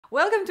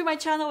Welcome to my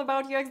channel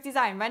about UX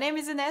design. My name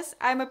is Inès.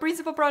 I'm a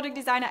principal product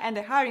designer and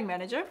a hiring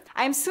manager.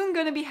 I'm soon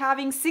going to be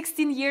having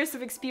 16 years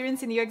of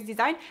experience in UX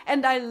design,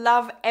 and I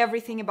love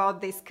everything about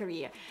this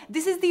career.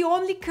 This is the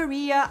only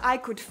career I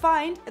could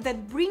find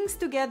that brings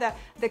together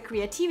the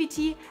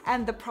creativity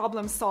and the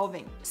problem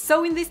solving.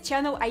 So in this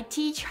channel, I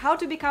teach how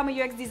to become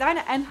a UX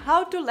designer and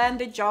how to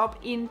land a job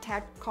in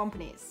tech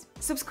companies.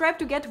 Subscribe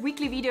to get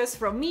weekly videos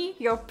from me,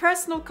 your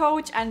personal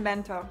coach and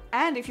mentor.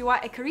 And if you are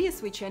a career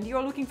switcher and you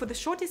are looking for the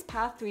shortest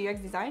path to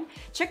UX design,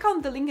 check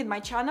out the link in my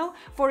channel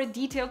for a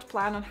detailed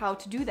plan on how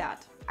to do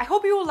that. I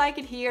hope you will like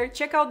it here.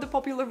 Check out the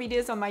popular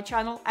videos on my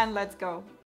channel and let's go.